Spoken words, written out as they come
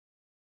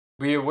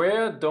Be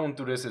aware, don't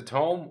do this at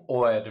home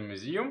or at a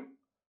museum.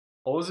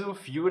 Also,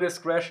 viewer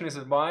discretion is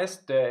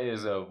advised, there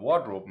is a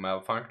wardrobe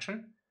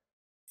malfunction.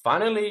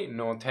 Finally,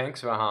 no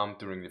tanks were harmed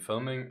during the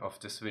filming of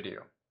this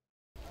video.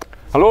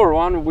 Hello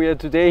everyone, we are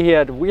today here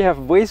at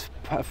We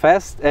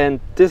Fest, and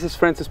this is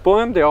Francis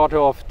Pulham, the author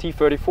of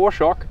T-34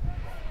 Shock.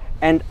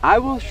 And I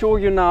will show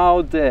you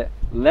now the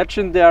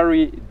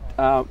legendary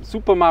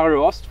Super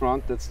Mariö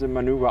Ostfront. That's the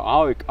maneuver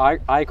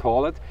I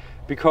call it,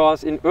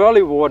 because in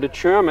early war the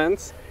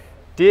Germans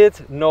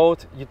did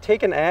note, you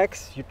take an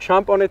axe, you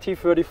jump on a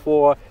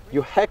T-34,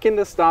 you hack in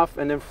the stuff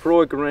and then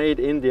throw a grenade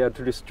in there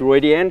to destroy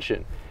the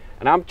engine.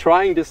 And I'm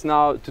trying this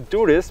now to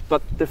do this,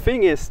 but the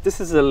thing is, this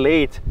is a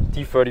late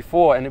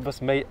T-34 and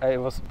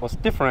it was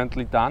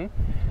differently done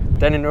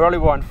than in early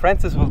war, and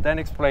Francis will then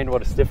explain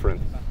what is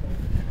different.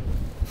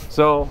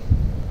 So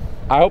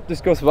I hope this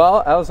goes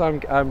well, else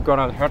I'm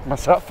gonna hurt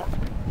myself.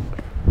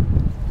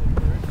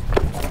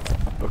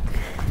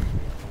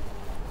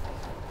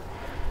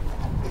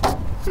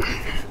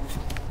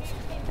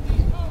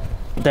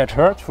 That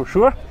hurts for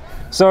sure.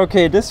 So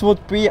okay, this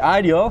would be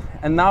ideal,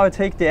 and now I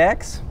take the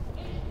axe,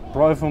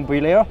 probably from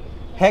below,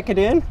 hack it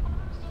in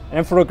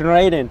and throw a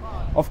grenade in.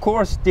 Of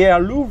course there are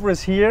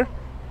Louvres here,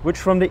 which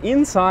from the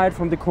inside,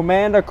 from the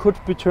commander, could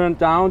be turned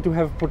down to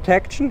have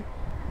protection.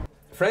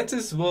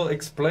 Francis will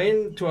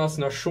explain to us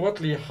now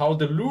shortly how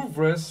the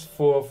Louvres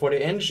for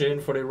the engine,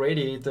 for the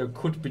radiator,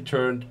 could be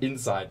turned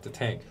inside the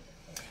tank.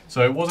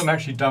 So it wasn't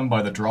actually done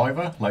by the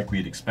driver like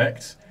we'd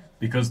expect.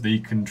 Because the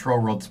control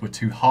rods were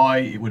too high,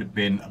 it would have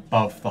been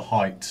above the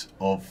height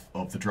of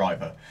the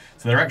driver.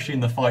 So they're actually in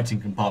the fighting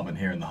compartment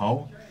here in the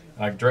hull.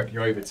 I can direct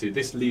you over to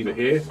this lever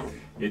here.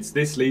 It's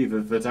this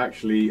lever that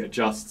actually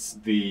adjusts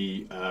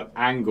the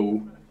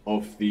angle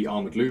of the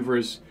armoured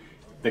louvres.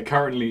 They're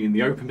currently in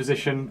the open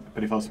position,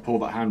 but if I was to pull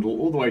that handle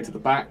all the way to the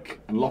back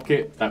and lock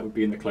it, that would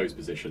be in the closed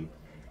position.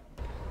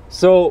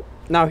 So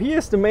now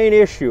here's the main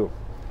issue.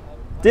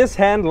 This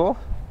handle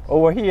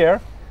over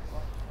here,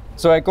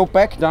 so I go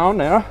back down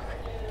there,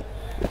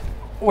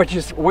 which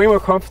is way more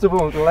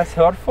comfortable and less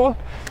hurtful.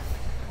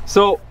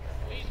 So,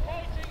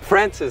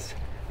 Francis,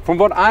 from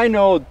what I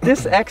know,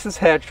 this access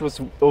hatch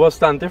was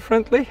done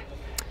differently.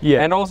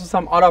 Yeah. And also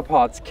some other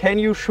parts. Can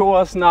you show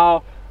us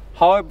now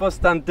how it was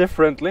done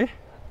differently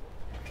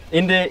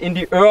in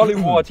the early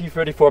war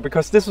T-34?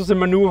 Because this was a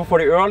maneuver for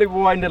the early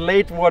war. In the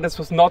late war, this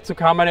was not so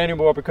common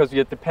anymore because we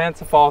had the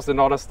Panzerfaust and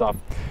other stuff.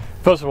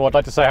 First of all, I'd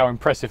like to say how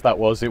impressive that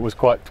was. It was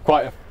quite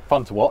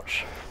fun to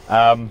watch.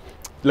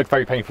 Looked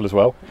very painful as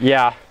well.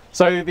 Yeah.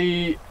 So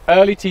the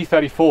early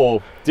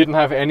T-34 didn't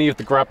have any of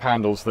the grab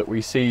handles that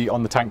we see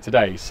on the tank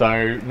today.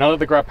 So none of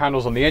the grab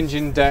handles on the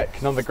engine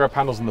deck, none of the grab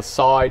handles on the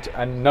side,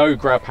 and no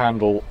grab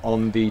handle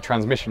on the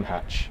transmission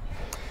hatch.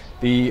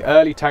 The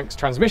early tank's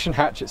transmission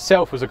hatch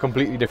itself was a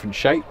completely different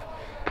shape.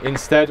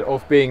 Instead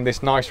of being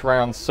this nice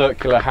round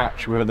circular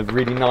hatch with a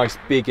really nice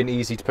big and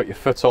easy to put your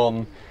foot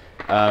on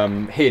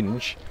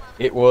hinge,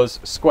 it was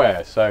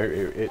square. So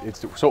it's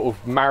sort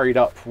of married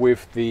up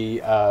with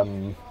the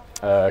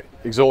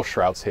exhaust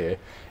shrouds here,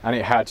 and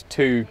it had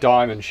two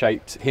diamond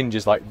shaped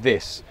hinges like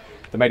this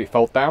that made it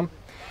fold down.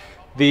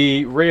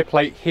 The rear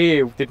plate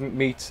here didn't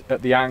meet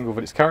at the angle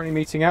that it's currently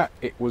meeting at.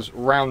 It was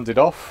rounded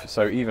off,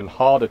 so even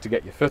harder to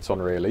get your foot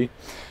on really.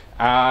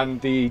 And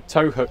the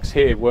tow hooks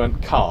here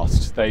weren't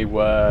cast. They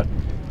were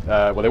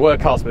well, they were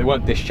cast, but they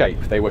weren't this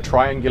shape. They were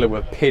triangular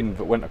with a pin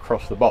that went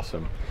across the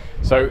bottom.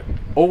 So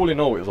all in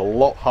all, it was a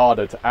lot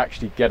harder to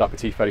actually get up a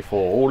T-34.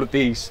 All of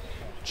these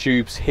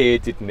tubes here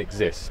didn't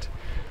exist.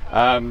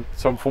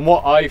 So from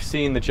what I've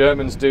seen the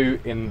Germans do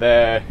in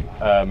their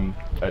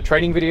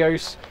training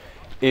videos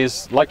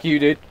is, like you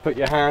did, put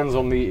your hands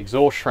on the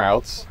exhaust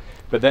shrouds,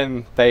 but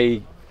then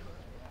they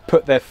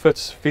put their foot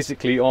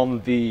physically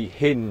on the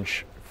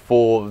hinge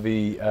for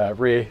the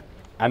rear,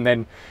 and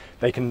then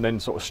they can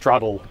then sort of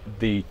straddle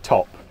the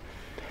top.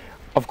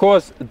 Of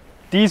course,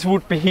 these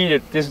would be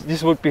heated,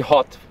 this would be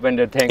hot when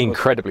the tank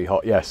incredibly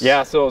hot, yes.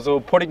 Yeah,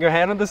 so putting your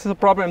hand on this is a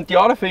problem. The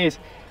other thing is,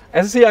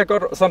 as I see, I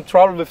got some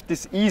trouble with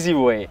this easy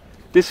way.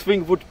 This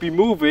thing would be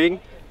moving,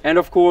 and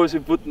of course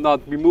it would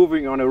not be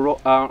moving on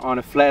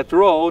a flat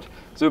road,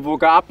 so it will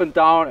go up and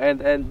down,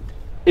 and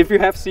if you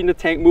have seen the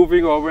tank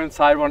moving over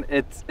inside one,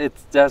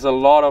 there's a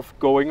lot of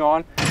going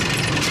on.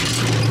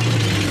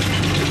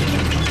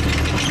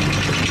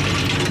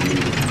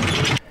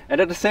 And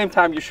at the same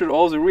time, you should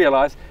also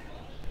realize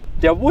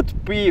there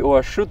would be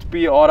or should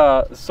be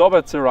other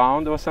Soviets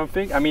around or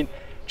something. I mean,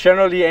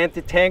 generally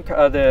anti-tank,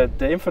 the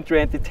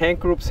infantry anti-tank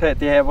groups,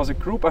 there was a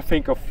group, I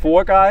think, of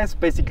 4 guys.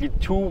 Basically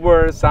 2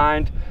 were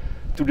assigned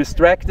to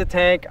distract the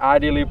tank,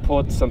 ideally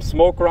put some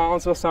smoke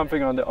rounds or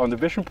something on the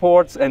vision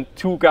ports, and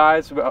 2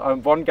 guys,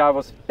 one guy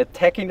was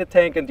attacking the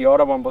tank and the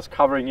other one was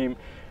covering him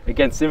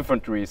against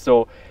infantry.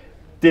 So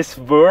this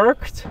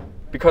worked,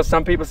 because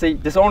some people say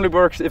this only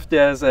works if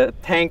there's a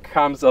tank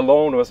comes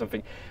alone or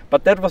something.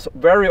 But that was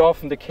very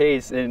often the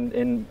case in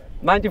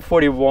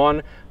 1941,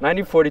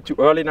 1942,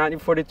 early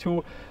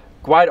 1942.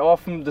 quite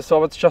often the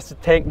Soviets just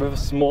attacked with a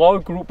small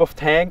group of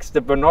tanks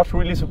that were not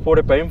really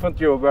supported by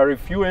infantry or very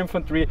few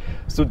infantry.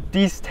 So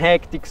these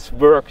tactics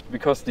worked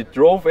because they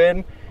drove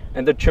in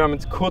and the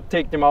Germans could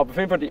take them out with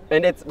infantry,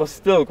 and it was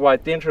still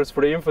quite dangerous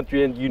for the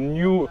infantry, and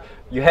you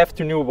have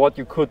to know what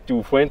you could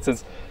do. For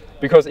instance,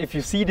 because if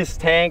you see this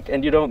tank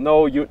and you don't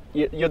know,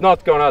 you're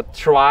not gonna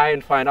try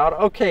and find out,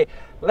 okay,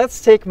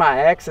 let's take my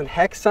axe and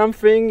hack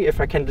something,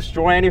 if I can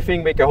destroy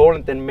anything, make a hole,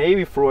 and then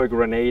maybe throw a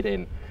grenade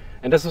in.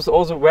 And this was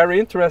also very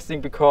interesting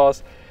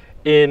because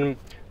there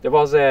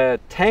was a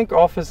tank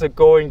officer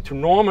going to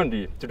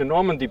Normandy, to the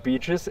Normandy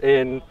beaches,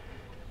 and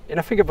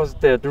I think it was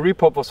the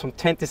report was from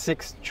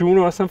 26 June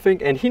or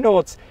something, and he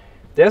notes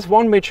there's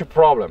one major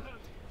problem.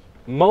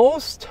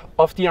 Most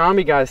of the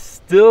army guys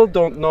still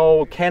don't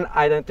know, can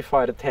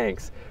identify the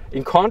tanks.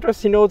 In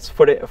contrast, he notes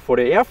for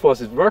the Air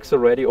Force it works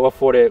already, or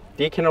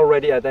they can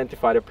already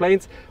identify the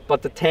planes,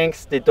 but the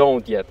tanks they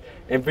don't yet.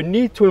 And we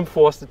need to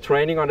enforce the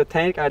training on the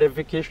tank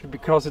identification,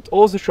 because it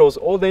also shows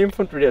all the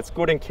infantry that's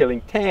good in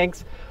killing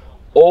tanks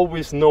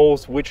always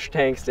knows which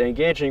tanks they're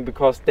engaging,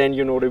 because then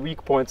you know the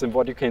weak points and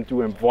what you can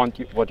do and what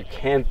you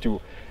can't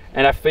do.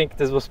 And I think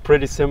this was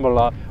pretty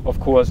similar, of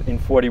course, in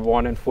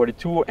 41 and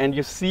 42. And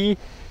you see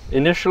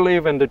initially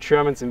when the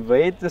Germans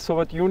invade the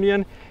Soviet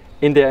Union,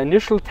 in their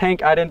initial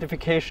tank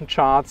identification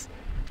charts,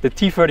 the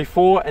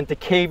T-34 and the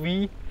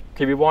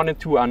KV1 and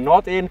 2 are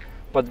not in,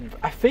 but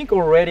I think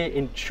already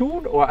in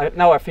June, or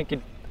no, I think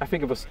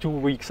it was 2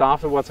 weeks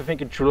afterwards, I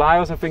think in July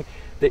or something,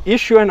 they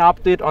issue an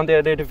update on the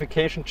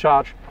identification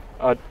charts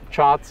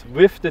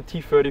with the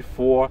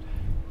T-34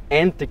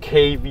 and the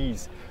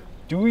KVs.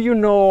 Do you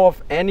know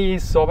of any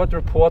Soviet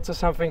reports or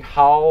something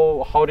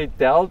how they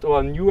dealt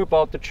or knew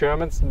about the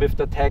Germans with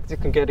the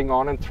tactic and getting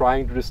on and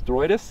trying to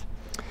destroy this?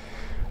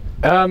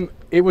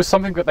 It was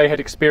something that they had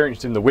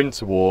experienced in the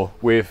Winter War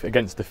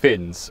against the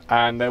Finns,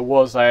 and there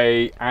was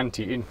a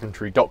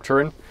anti-infantry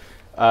doctrine.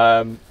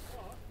 On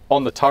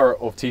the turret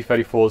of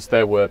T-34s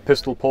there were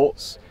pistol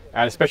ports,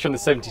 and especially on the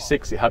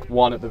 76 it had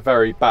one at the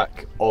very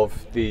back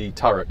of the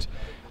turret.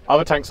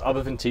 Other tanks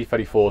other than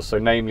T-34s, so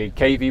namely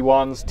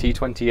KV-1s,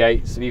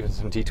 T-28s and even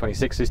some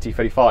T-26s,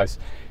 T-35s,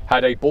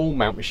 had a ball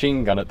mount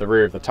machine gun at the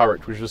rear of the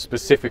turret, which was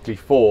specifically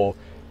for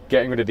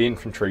getting rid of the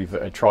infantry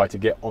that had tried to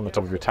get on the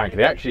top of your tank.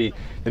 The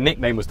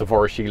nickname was the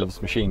Voroshilov's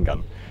machine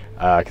gun,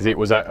 because it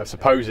was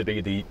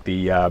supposedly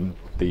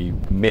the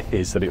myth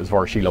is that it was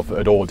Voroshilov that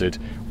had ordered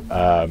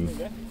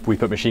we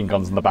put machine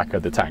guns on the back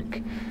of the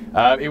tank.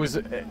 It was,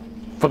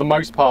 for the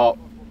most part,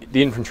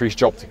 the infantry's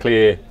job to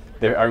clear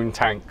their own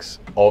tanks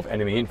of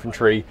enemy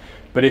infantry.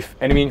 But if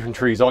enemy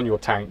infantry is on your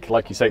tank,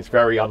 like you say, it's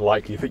very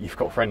unlikely that you've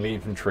got friendly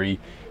infantry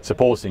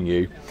supporting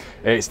you.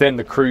 It's then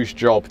the crew's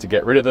job to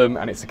get rid of them,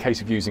 and it's a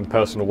case of using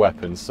personal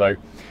weapons. So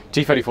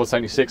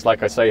T-34-76,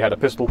 like I say, had a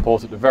pistol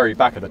port at the very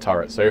back of the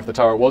turret. So if the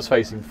turret was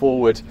facing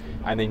forward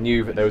and they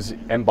knew that there was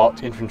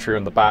embarked infantry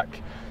on the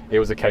back, it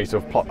was a case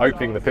of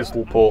opening the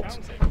pistol port,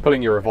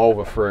 pulling your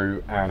revolver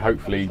through, and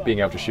hopefully being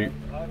able to shoot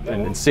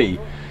and see.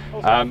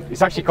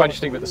 It's actually quite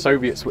interesting that the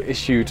Soviets were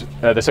issued,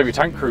 the Soviet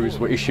tank crews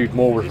were issued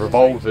more with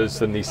revolvers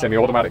than the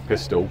semi-automatic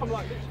pistol,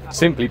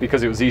 simply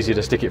because it was easier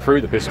to stick it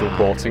through the pistol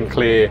port and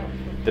clear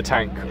the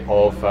tank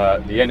of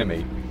the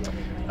enemy.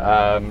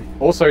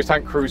 Also,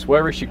 tank crews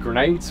were issued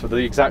grenades for the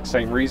exact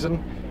same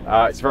reason.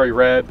 It's very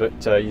rare,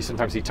 but you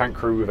sometimes see tank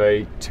crew with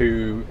a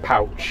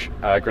two-pouch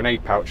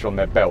grenade pouch on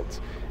their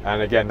belt.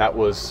 And again, that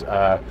was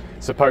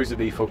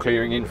supposedly for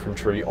clearing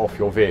infantry off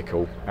your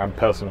vehicle and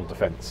personal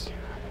defense.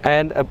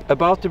 And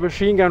about the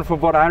machine gun, from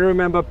what I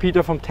remember,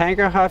 Peter from Tank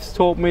Archives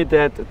told me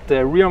that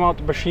the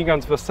rear-mounted machine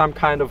guns were some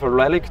kind of a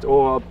relic,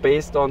 or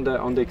based on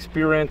the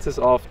experiences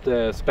of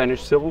the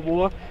Spanish Civil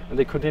War, and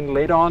they continued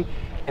later on.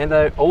 And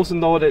I also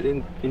know that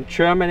in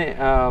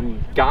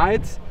German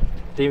guides,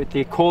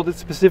 they called it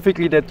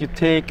specifically that you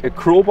take a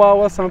crowbar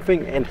or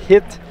something and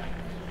hit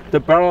the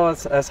barrel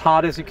as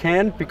hard as you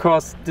can,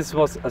 because this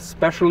was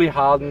especially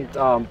hardened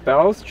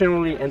barrels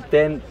generally, and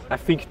then I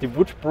think the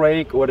would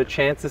break or the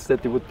chances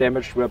that they would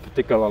damage were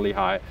particularly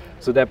high.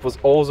 So that was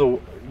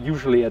also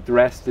usually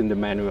addressed in the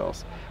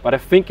manuals. But I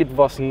think it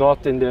was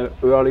not in the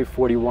early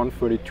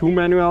 41-42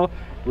 manual,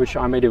 which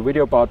I made a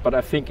video about, but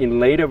I think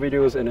in later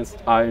videos and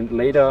in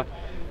later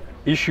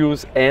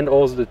issues and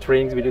also the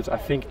training videos, I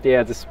think they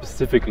are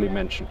specifically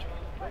mentioned.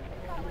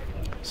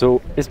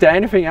 So is there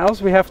anything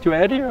else we have to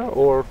add here,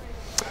 or?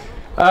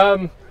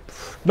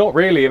 Not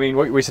really. I mean,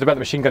 what we said about the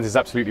machine guns is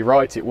absolutely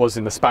right. It was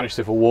in the Spanish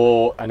Civil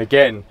War, and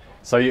again,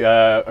 so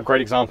a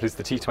great example is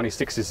the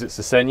T-26s at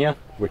Cesena,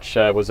 which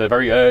was a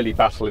very early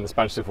battle in the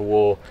Spanish Civil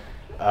War.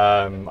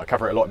 I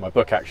cover it a lot in my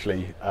book,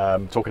 actually,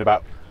 talking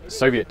about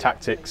Soviet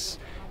tactics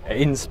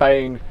in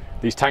Spain.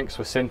 These tanks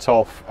were sent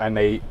off and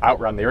they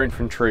outran their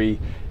infantry,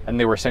 and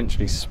they were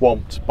essentially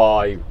swamped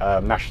by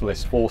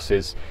nationalist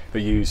forces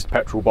that used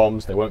petrol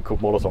bombs. They weren't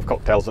called Molotov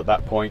cocktails at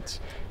that point.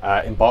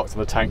 Embarked on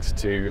the tanks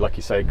to, like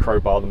you say,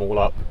 crowbar them all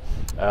up.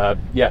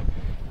 Yeah,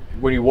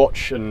 when you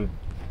watch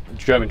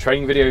German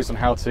training videos on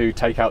how to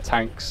take out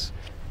tanks,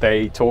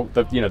 they talk.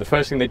 The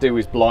first thing they do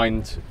is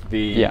blind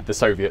the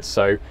Soviets.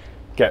 So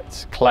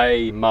get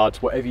clay, mud,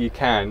 whatever you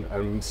can,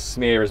 and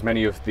smear as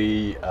many of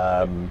the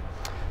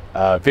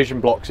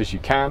vision blocks as you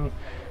can.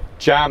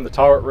 Jam the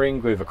turret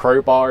ring with a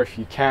crowbar if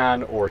you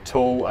can, or a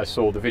tool. I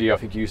saw the video, I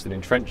think you used an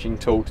entrenching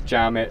tool to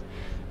jam it.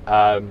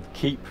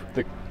 Keep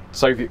the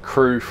Soviet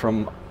crew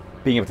from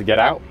being able to get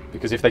out,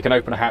 because if they can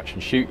open a hatch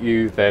and shoot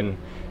you, then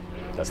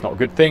that's not a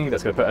good thing.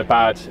 That's going to put a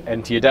bad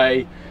end to your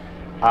day.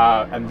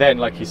 And then,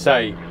 like you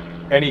say,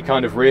 any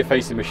kind of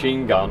rear-facing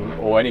machine gun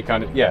or any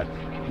kind of,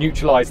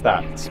 neutralize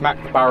that.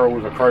 Smack the barrel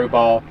with a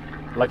crowbar.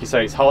 Like you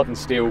say, it's hardened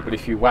steel, but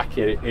if you whack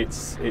it,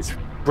 it's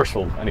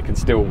brittle and it can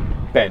still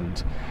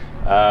bend.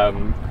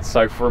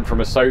 So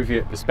from a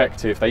Soviet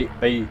perspective,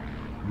 they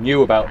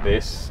knew about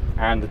this,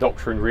 and the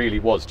doctrine really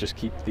was just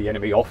keep the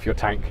enemy off your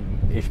tank,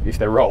 and if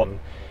they're on,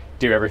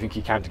 do everything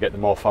you can to get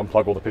them off,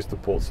 unplug all the pistol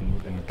ports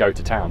and go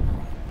to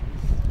town.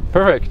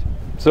 Perfect.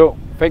 So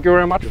thank you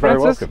very much, You're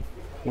Francis. very welcome.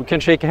 We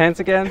can shake hands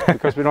again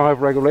because we don't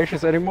have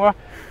regulations anymore.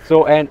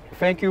 So, and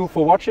thank you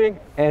for watching,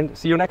 and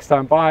see you next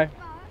time. Bye.